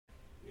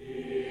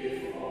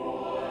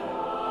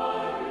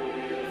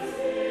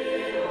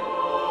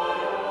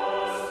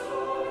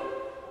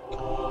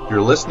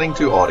You're listening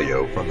to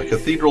audio from the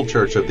Cathedral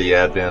Church of the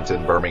Advent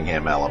in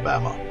Birmingham,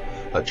 Alabama,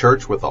 a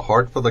church with a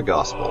heart for the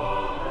gospel.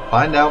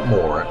 Find out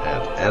more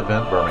at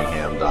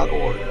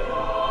adventbirmingham.org.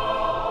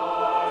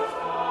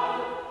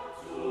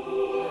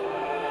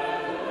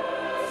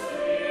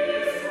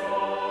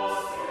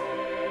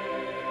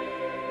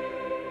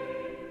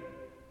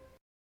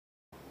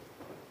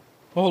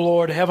 O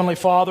Lord, Heavenly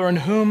Father, in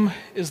whom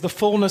is the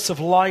fullness of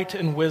light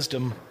and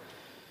wisdom,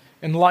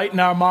 enlighten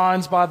our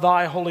minds by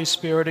thy Holy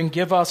Spirit and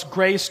give us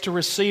grace to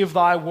receive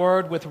thy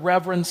word with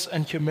reverence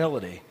and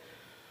humility,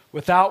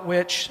 without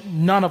which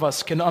none of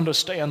us can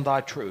understand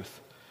thy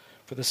truth.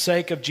 For the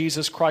sake of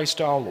Jesus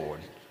Christ our Lord.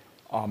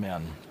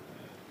 Amen.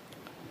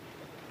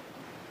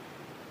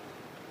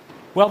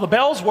 Well, the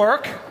bells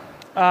work.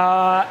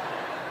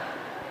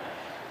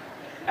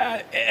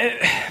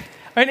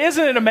 And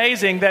isn't it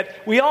amazing that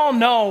we all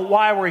know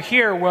why we're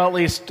here? Well, at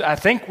least I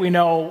think we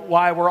know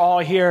why we're all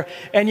here.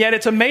 And yet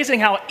it's amazing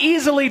how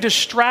easily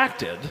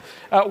distracted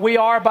we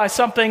are by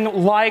something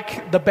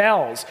like the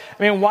bells.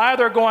 I mean, while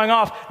they're going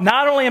off,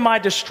 not only am I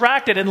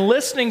distracted and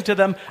listening to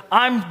them,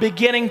 I'm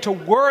beginning to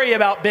worry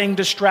about being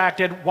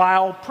distracted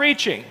while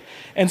preaching.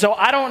 And so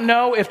I don't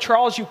know if,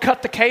 Charles, you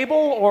cut the cable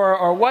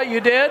or what you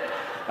did.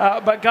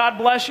 But God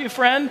bless you,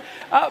 friend.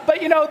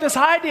 But you know, this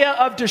idea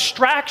of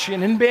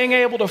distraction and being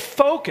able to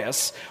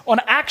focus on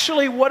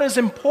actually what is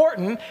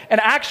important and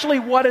actually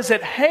what is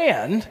at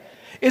hand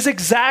is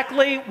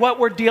exactly what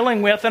we're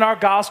dealing with in our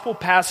gospel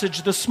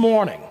passage this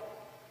morning.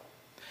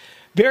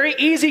 Very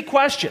easy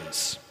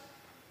questions,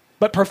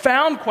 but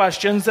profound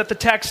questions that the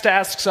text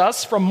asks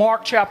us from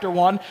Mark chapter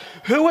 1.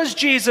 Who is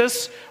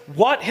Jesus?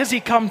 What has he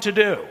come to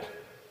do?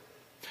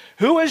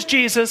 Who is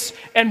Jesus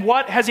and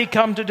what has he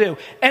come to do?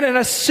 And in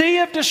a sea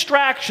of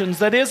distractions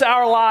that is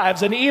our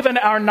lives and even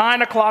our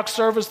 9 o'clock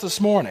service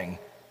this morning,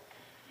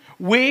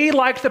 we,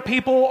 like the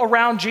people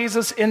around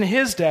Jesus in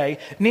his day,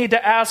 need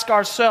to ask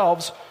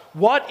ourselves,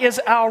 what is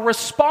our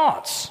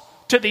response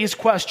to these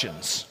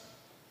questions?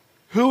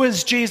 Who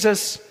is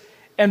Jesus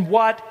and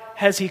what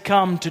has he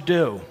come to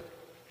do?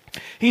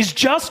 He's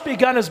just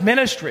begun his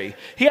ministry.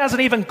 He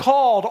hasn't even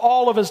called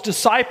all of his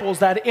disciples,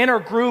 that inner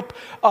group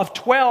of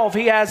 12.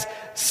 He has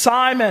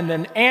Simon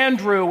and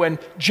Andrew and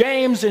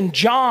James and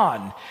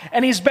John.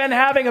 And he's been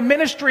having a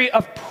ministry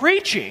of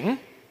preaching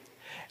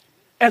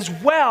as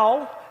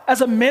well as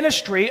a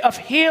ministry of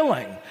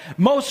healing.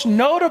 Most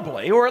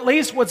notably, or at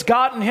least what's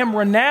gotten him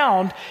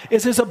renowned,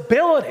 is his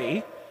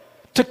ability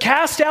to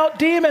cast out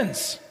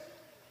demons.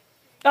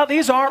 Now,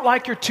 these aren't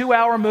like your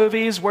 2-hour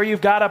movies where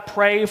you've got to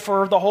pray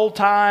for the whole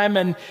time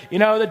and,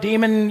 the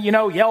demon,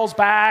 yells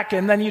back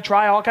and then you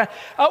try all kinds.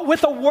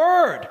 With a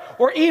word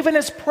or even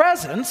his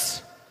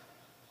presence,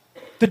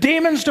 the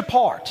demons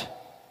depart.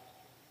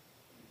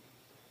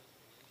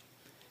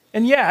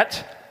 And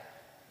yet,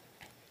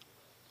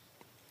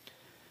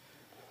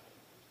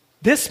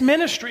 this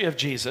ministry of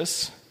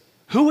Jesus,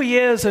 who he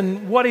is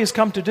and what he's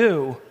come to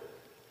do,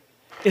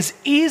 is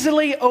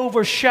easily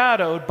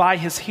overshadowed by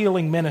his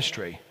healing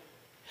ministry.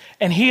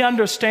 And he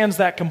understands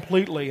that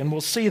completely, and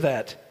we'll see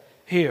that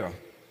here.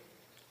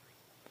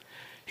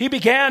 He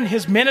began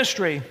his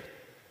ministry,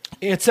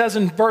 it says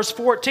in verse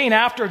 14,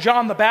 after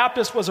John the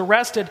Baptist was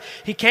arrested,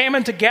 he came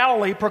into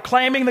Galilee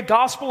proclaiming the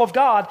gospel of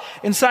God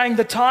and saying,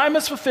 the time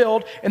is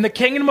fulfilled and the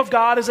kingdom of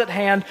God is at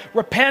hand.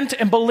 Repent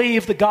and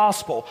believe the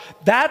gospel.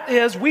 That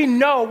is, we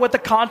know what the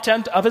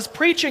content of his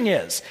preaching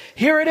is.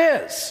 Here it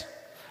is.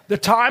 The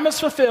time is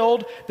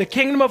fulfilled, the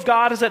kingdom of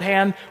God is at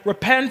hand.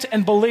 Repent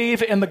and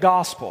believe in the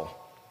gospel.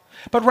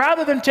 But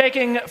rather than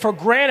taking for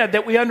granted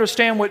that we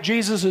understand what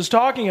Jesus is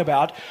talking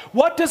about,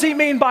 what does he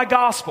mean by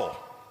gospel?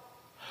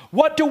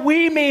 What do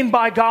we mean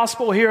by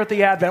gospel here at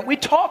the Advent? We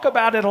talk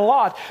about it a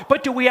lot,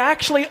 but do we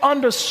actually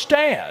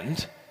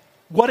understand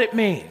what it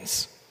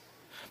means?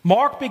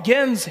 Mark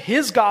begins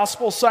his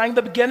gospel saying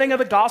the beginning of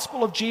the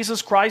gospel of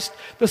Jesus Christ,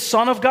 the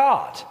Son of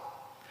God.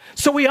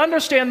 So we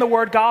understand the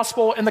word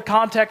gospel in the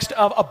context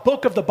of a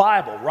book of the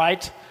Bible,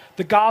 right?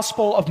 The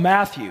Gospel of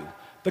Matthew,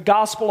 the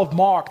Gospel of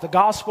Mark, the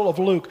Gospel of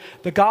Luke,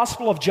 the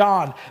Gospel of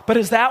John. But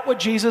is that what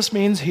Jesus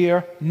means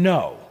here?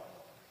 No.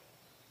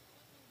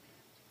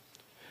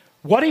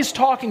 What he's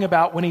talking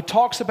about when he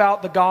talks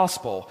about the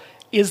gospel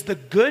is the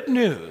good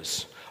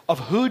news of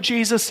who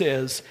Jesus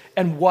is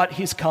and what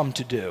he's come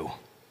to do.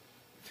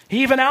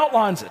 He even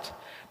outlines it.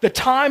 The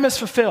time is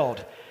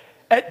fulfilled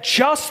at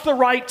just the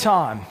right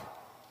time.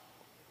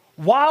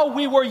 While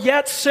we were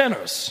yet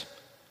sinners,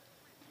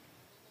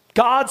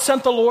 God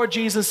sent the Lord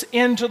Jesus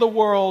into the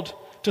world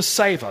to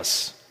save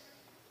us.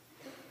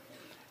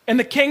 And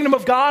the kingdom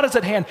of God is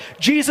at hand.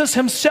 Jesus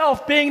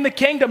himself being the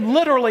kingdom,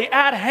 literally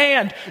at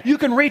hand. You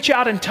can reach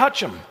out and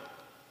touch him.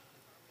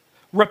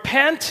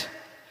 Repent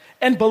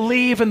and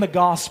believe in the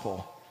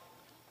gospel.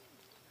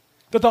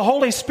 That the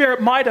Holy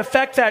Spirit might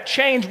effect that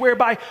change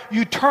whereby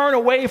you turn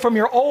away from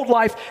your old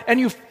life and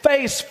you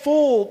face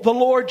full the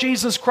Lord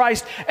Jesus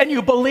Christ and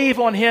you believe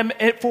on him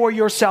for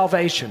your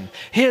salvation.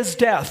 His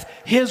death,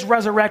 his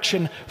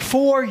resurrection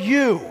for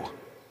you.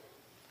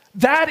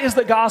 That is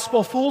the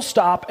gospel, full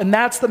stop, and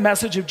that's the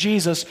message of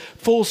Jesus,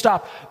 full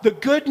stop. The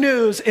good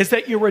news is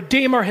that your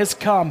Redeemer has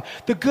come.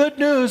 The good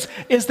news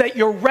is that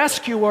your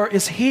rescuer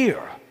is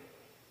here.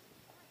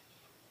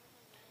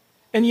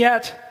 And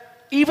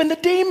yet, even the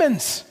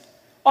demons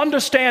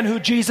understand who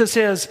Jesus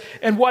is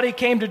and what he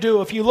came to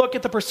do. If you look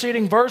at the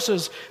preceding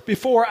verses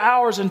before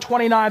ours in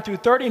 29 through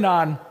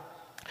 39,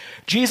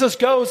 Jesus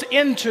goes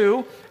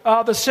into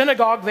the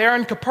synagogue there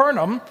in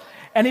Capernaum,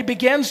 and he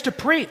begins to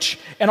preach.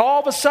 And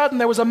all of a sudden,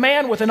 there was a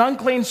man with an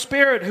unclean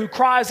spirit who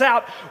cries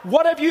out,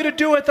 "What have you to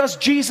do with us,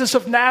 Jesus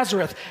of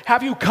Nazareth?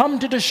 Have you come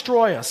to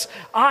destroy us?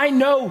 I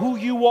know who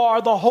you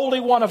are, the Holy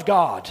One of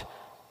God."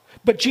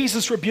 But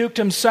Jesus rebuked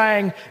him,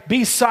 saying,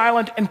 "Be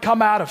silent and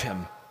come out of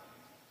him."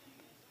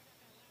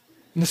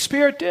 And the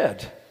spirit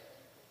did.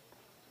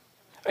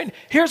 I mean,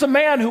 here's a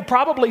man who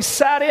probably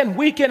sat in and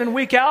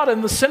week out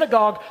in the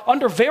synagogue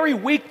under very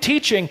weak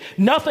teaching,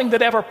 nothing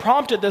that ever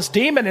prompted this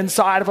demon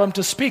inside of him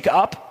to speak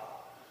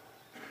up.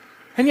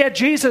 And yet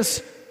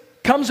Jesus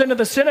comes into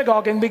the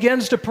synagogue and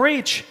begins to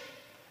preach.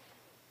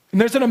 And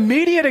there's an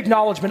immediate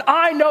acknowledgement.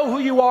 I know who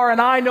you are, and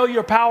I know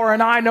your power,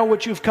 and I know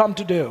what you've come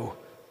to do.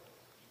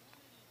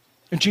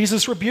 And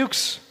Jesus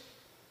rebukes.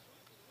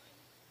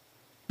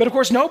 But of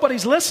course,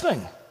 nobody's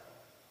listening,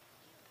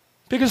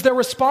 because their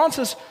response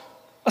is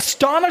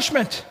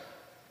astonishment,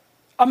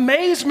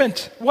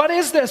 amazement. What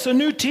is this? A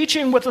new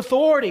teaching with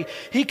authority.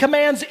 He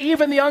commands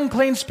even the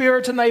unclean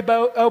spirits, and they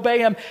obey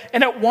him.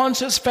 And at once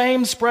his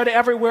fame spread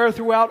everywhere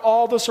throughout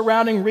all the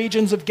surrounding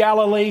regions of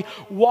Galilee.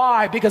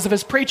 Why? Because of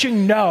his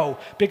preaching? No,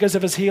 because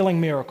of his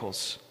healing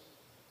miracles.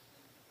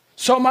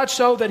 So much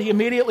so that he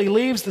immediately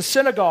leaves the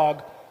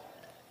synagogue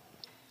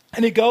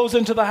and he goes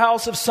into the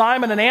house of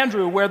Simon and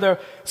Andrew, where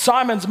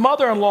Simon's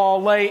mother-in-law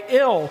lay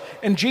ill.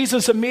 And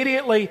Jesus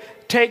immediately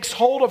takes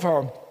hold of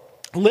her,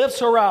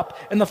 lifts her up,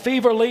 and the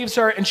fever leaves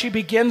her, and she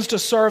begins to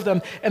serve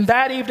them. And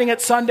that evening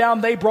at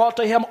sundown, they brought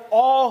to him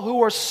all who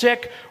were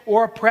sick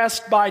or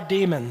oppressed by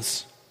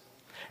demons.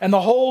 And the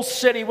whole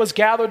city was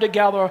gathered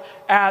together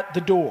at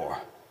the door.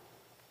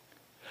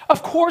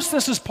 Of course,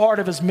 this is part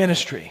of his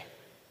ministry,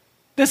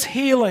 this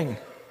healing.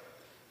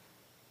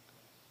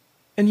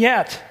 And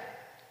yet,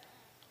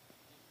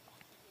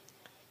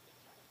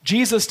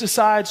 Jesus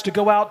decides to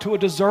go out to a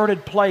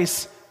deserted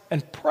place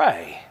and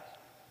pray.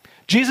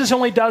 Jesus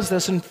only does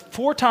this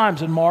 4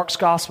 times in Mark's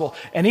gospel,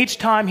 and each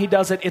time he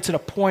does it, it's at a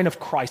point of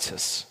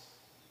crisis.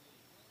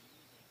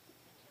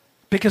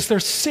 Because they're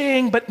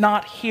seeing but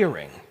not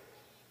hearing.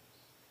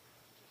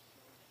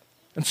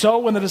 And so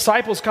when the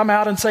disciples come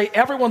out and say,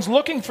 "Everyone's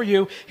looking for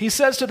you," he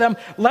says to them,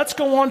 "Let's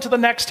go on to the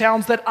next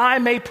towns that I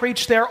may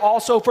preach there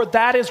also, for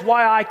that is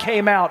why I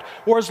came out."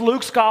 Or as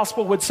Luke's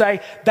gospel would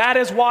say, "That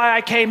is why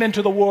I came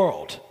into the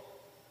world."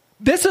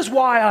 This is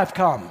why I've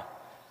come.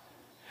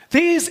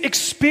 These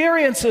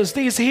experiences,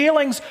 these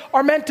healings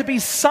are meant to be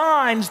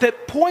signs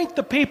that point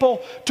the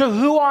people to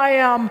who I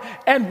am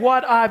and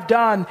what I've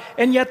done.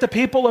 And yet the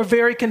people are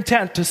very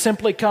content to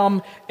simply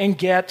come and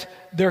get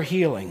their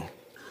healing.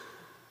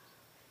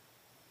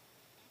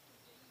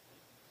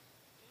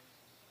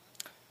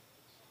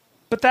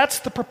 But that's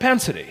the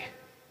propensity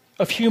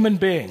of human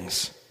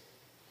beings,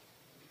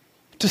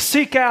 to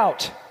seek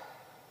out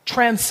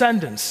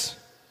transcendence,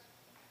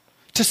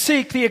 to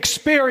seek the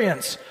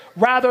experience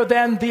rather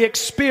than the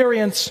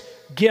experience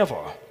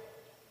giver.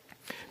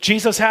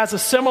 Jesus has a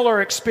similar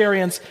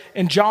experience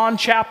in John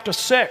chapter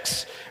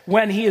 6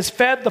 when he has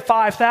fed the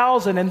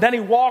 5,000, and then he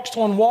walks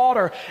on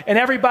water, and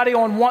everybody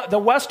on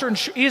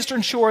the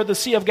eastern shore of the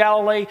Sea of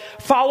Galilee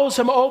follows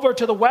him over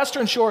to the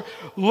western shore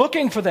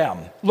looking for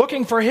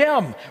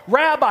him.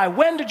 "Rabbi,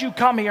 when did you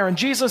come here?" And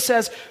Jesus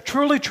says,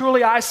 "Truly,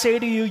 truly, I say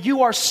to you,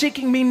 you are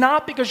seeking me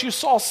not because you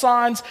saw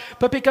signs,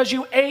 but because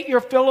you ate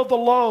your fill of the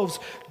loaves.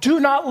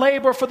 Do not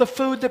labor for the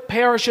food that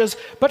perishes,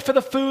 but for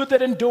the food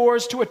that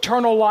endures to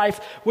eternal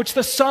life, which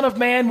the Son of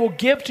Man will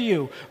give to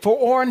you.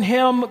 For on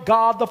him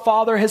God the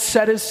Father has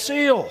set his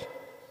seal."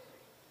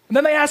 And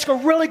then they ask a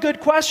really good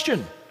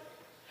question.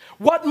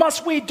 What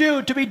must we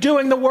do to be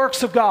doing the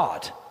works of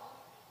God?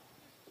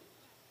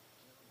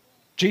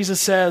 Jesus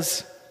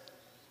says,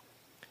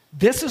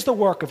 "This is the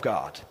work of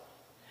God,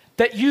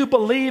 that you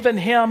believe in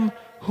him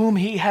whom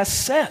he has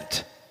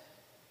sent."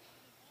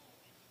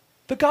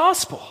 The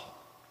gospel.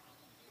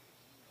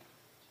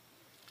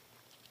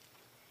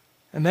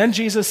 And then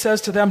Jesus says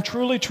to them,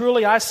 "Truly,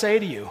 truly, I say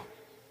to you,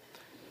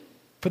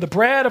 for the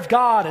bread of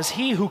God is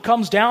he who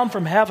comes down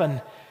from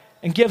heaven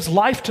and gives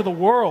life to the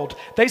world."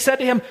 They said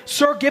to him,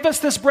 "Sir, give us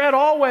this bread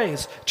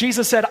always."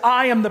 Jesus said,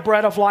 "I am the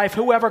bread of life.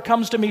 Whoever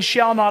comes to me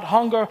shall not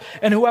hunger,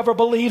 and whoever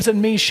believes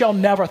in me shall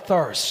never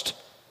thirst."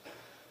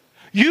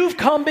 You've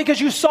come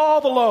because you saw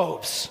the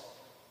loaves,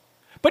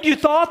 but you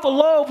thought the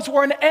loaves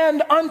were an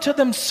end unto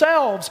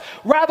themselves,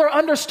 rather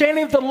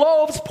understanding that the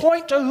loaves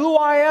point to who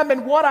I am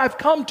and what I've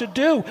come to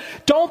do.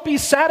 Don't be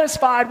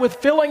satisfied with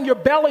filling your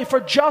belly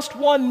for just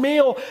one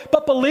meal,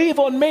 but believe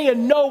on me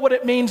and know what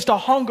it means to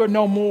hunger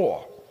no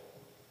more.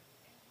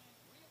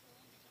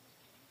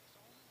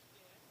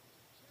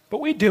 But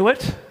we do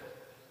it.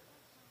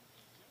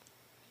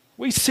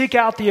 We seek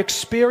out the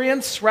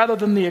experience rather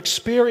than the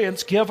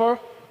experience giver,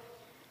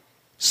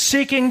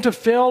 seeking to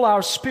fill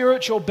our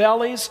spiritual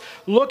bellies,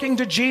 looking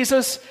to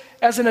Jesus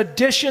as an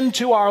addition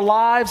to our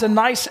lives, a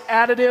nice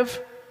additive,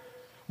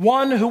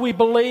 one who we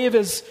believe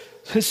is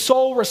his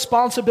sole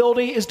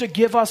responsibility is to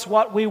give us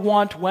what we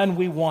want when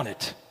we want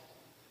it.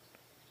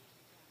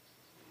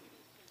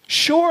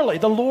 Surely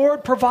the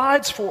Lord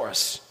provides for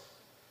us.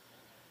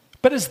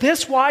 But is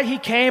this why he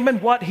came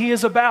and what he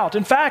is about?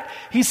 In fact,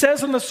 he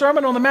says in the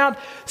Sermon on the Mount,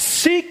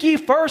 "Seek ye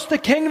first the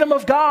kingdom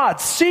of God,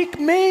 seek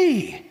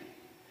me,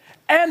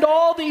 and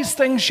all these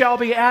things shall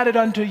be added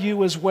unto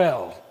you as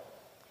well."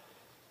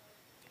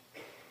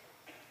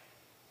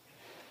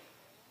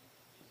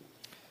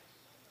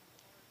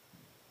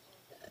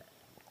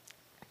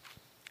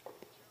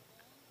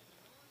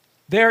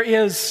 There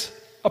is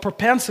a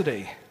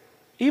propensity,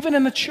 even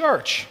in the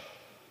church,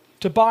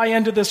 to buy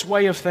into this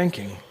way of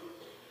thinking.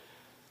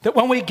 That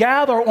when we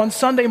gather on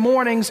Sunday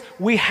mornings,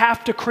 we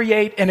have to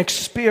create an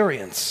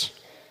experience.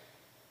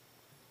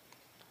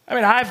 I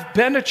mean, I've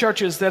been to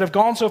churches that have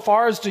gone so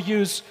far as to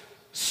use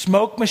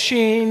smoke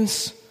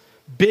machines,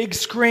 big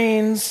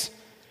screens,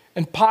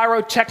 and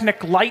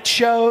pyrotechnic light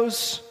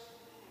shows.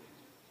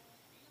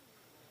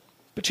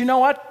 But you know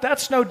what?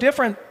 That's no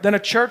different than a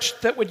church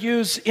that would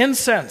use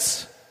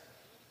incense,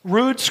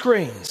 rood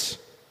screens,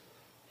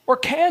 or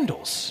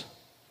candles.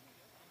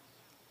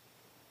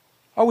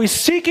 Are we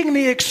seeking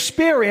the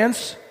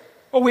experience,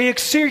 or are we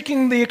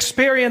seeking the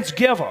experience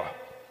giver?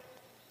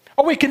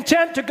 Are we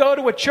content to go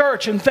to a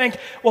church and think,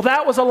 well,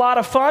 that was a lot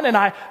of fun, and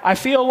I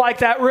feel like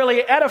that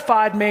really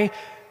edified me,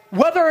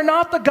 whether or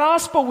not the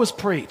gospel was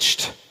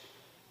preached?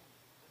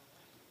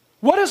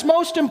 What is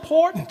most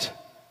important?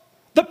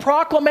 The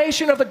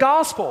proclamation of the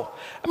gospel.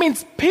 I mean,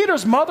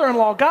 Peter's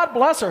mother-in-law, God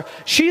bless her,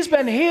 she's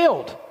been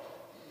healed.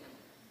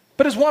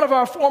 But as one of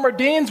our former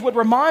deans would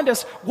remind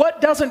us, what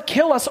doesn't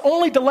kill us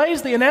only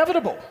delays the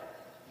inevitable.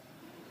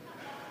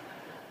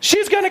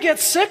 She's going to get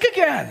sick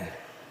again.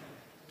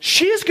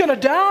 She's going to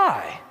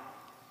die.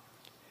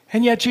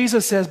 And yet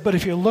Jesus says, but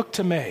if you look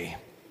to me,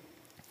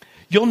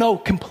 you'll know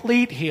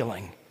complete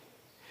healing.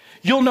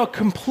 You'll know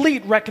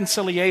complete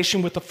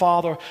reconciliation with the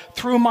Father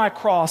through my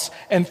cross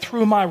and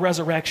through my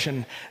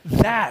resurrection.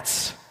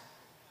 That's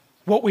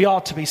what we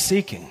ought to be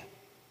seeking.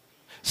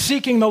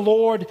 Seeking the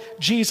Lord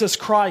Jesus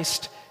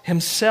Christ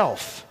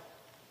himself.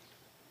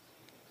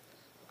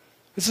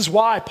 This is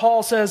why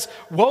Paul says,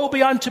 "Woe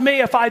be unto me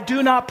if I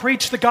do not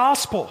preach the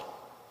gospel.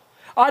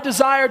 I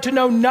desire to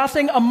know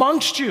nothing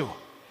amongst you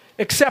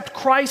except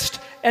Christ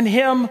and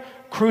him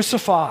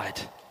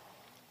crucified."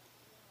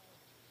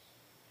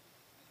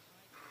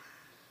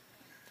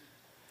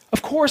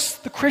 Of course,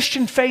 the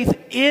Christian faith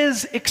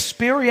is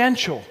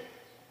experiential.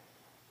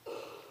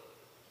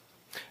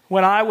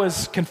 When I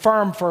was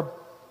confirmed for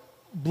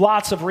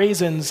lots of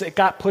reasons, it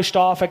got pushed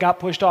off,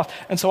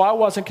 and so I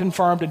wasn't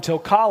confirmed until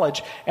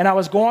college. And I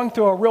was going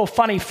through a real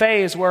funny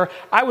phase where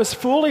I was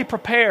fully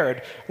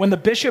prepared when the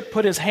bishop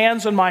put his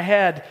hands on my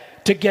head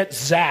to get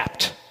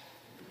zapped,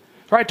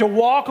 right? To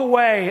walk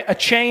away a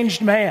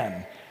changed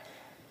man.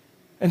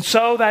 And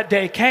so that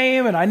day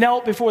came, and I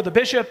knelt before the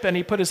bishop, and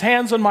he put his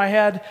hands on my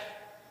head.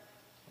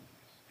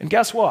 And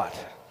guess what?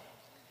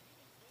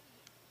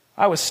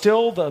 I was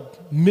still the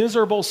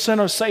miserable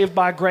sinner saved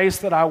by grace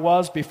that I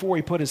was before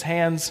he put his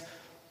hands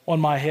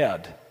on my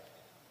head.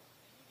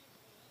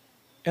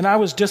 And I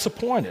was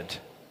disappointed.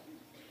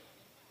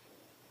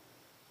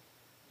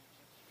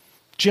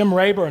 Jim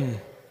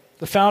Rayburn,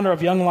 the founder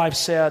of Young Life,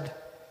 said,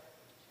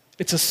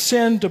 "It's a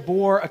sin to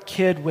bore a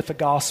kid with the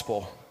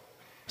gospel.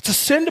 It's a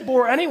sin to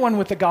bore anyone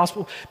with the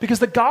gospel because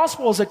the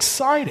gospel is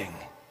exciting."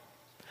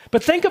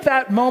 But think of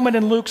that moment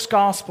in Luke's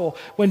gospel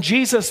when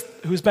Jesus,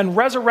 who's been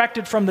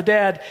resurrected from the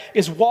dead,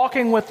 is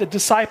walking with the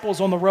disciples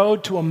on the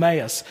road to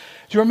Emmaus.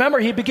 Do you remember?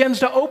 He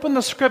begins to open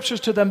the scriptures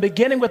to them,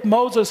 beginning with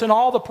Moses and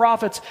all the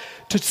prophets,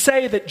 to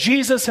say that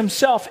Jesus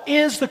himself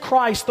is the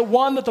Christ, the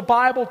one that the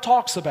Bible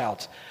talks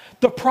about,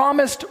 the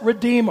promised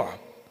Redeemer.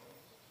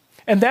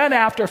 And then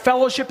after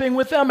fellowshipping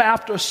with them,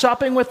 after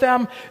supping with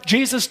them,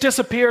 Jesus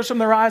disappears from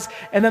their eyes,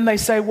 and then they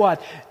say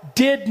what?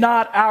 "Did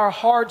not our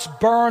hearts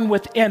burn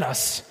within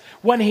us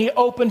when he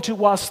opened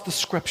to us the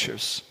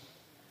scriptures?"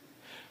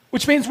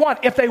 Which means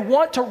what? If they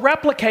want to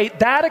replicate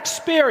that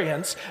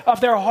experience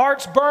of their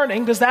hearts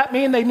burning, does that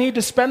mean they need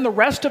to spend the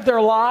rest of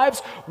their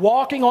lives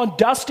walking on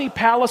dusty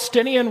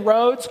Palestinian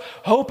roads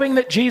hoping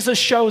that Jesus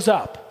shows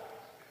up?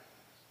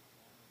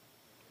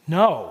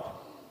 No.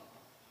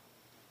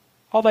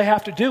 All they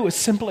have to do is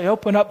simply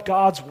open up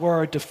God's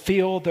word to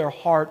feel their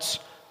hearts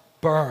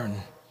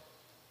burn.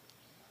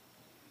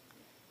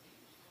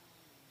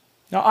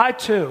 Now, I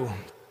too,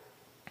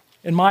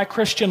 in my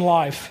Christian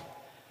life,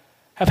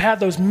 have had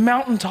those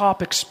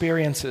mountaintop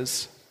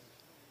experiences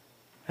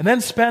and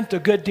then spent a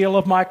good deal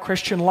of my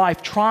Christian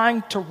life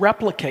trying to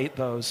replicate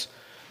those,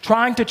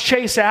 trying to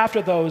chase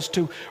after those,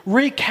 to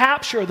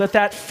recapture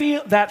that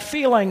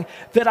feeling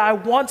that I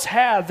once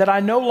had that I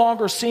no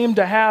longer seem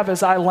to have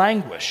as I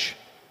languish.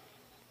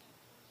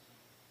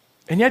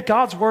 And yet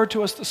God's word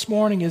to us this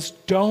morning is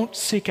don't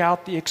seek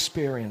out the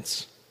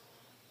experience.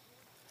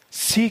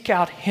 Seek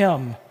out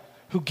him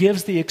who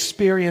gives the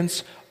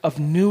experience of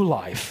new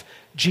life,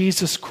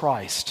 Jesus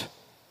Christ.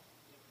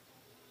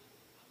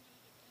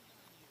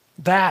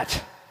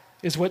 That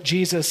is what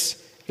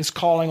Jesus is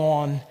calling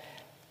on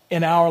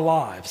in our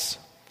lives.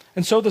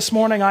 And so this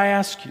morning I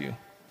ask you,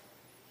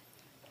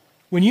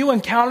 when you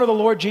encounter the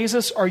Lord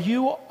Jesus, are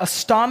you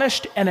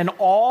astonished and in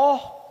awe?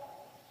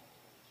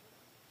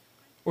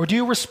 Or do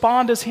you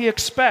respond as he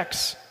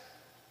expects?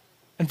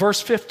 In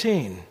verse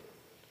 15,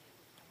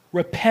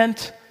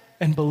 repent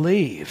and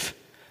believe.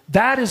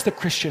 That is the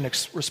Christian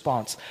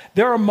response.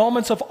 There are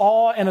moments of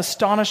awe and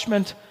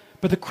astonishment,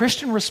 but the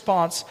Christian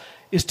response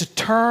is to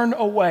turn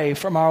away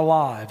from our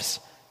lives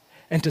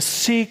and to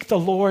seek the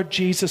Lord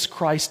Jesus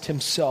Christ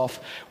himself,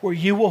 where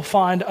you will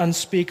find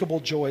unspeakable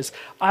joys.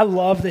 I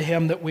love the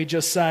hymn that we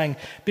just sang,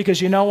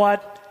 because you know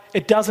what?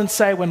 It doesn't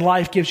say when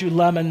life gives you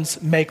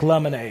lemons, make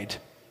lemonade.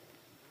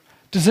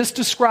 Does this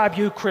describe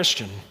you,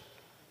 Christian?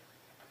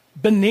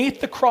 Beneath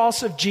the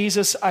cross of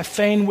Jesus, I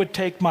fain would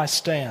take my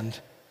stand.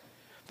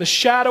 The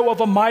shadow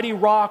of a mighty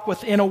rock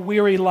within a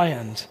weary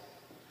land,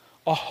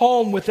 a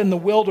home within the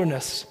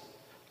wilderness,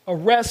 a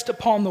rest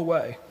upon the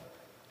way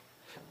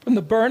from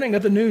the burning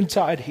of the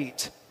noontide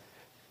heat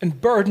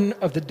and burden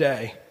of the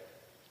day.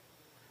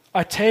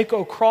 I take,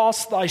 O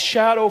cross, thy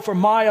shadow for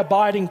my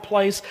abiding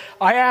place.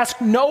 I ask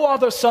no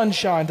other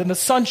sunshine than the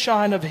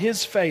sunshine of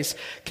his face,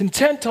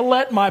 content to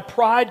let my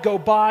pride go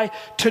by,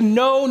 to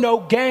know no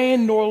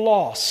gain nor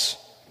loss.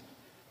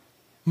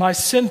 My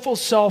sinful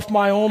self,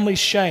 my only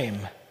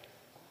shame,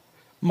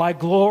 my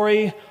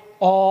glory,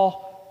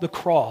 all the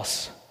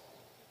cross.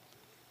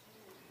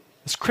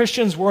 As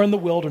Christians, we're in the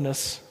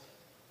wilderness.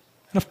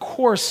 And of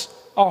course,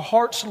 our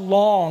hearts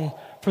long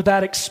for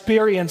that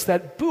experience,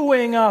 that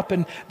buoying up.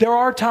 And there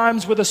are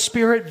times where the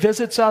Spirit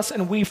visits us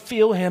and we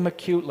feel him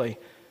acutely.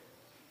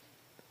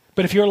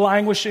 But if you're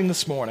languishing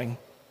this morning,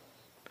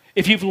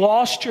 if you've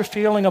lost your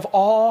feeling of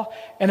awe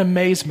and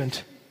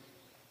amazement,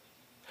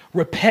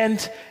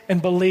 repent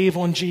and believe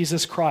on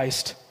Jesus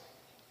Christ.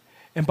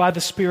 And by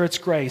the Spirit's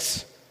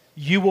grace,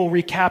 you will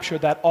recapture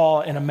that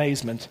awe and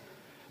amazement,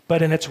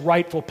 but in its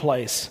rightful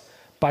place,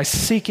 by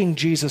seeking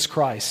Jesus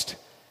Christ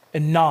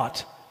and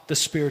not the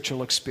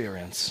spiritual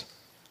experience.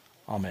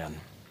 Amen.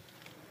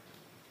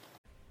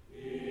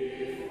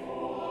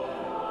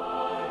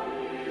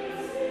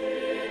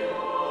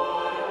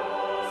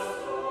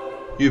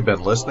 You've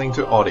been listening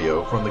to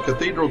audio from the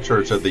Cathedral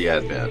Church of the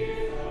Advent.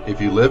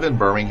 If you live in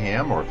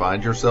Birmingham or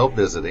find yourself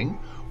visiting,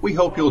 we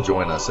hope you'll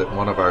join us at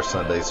one of our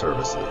Sunday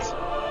services.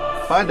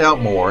 Find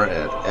out more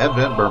at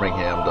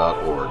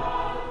adventbirmingham.org.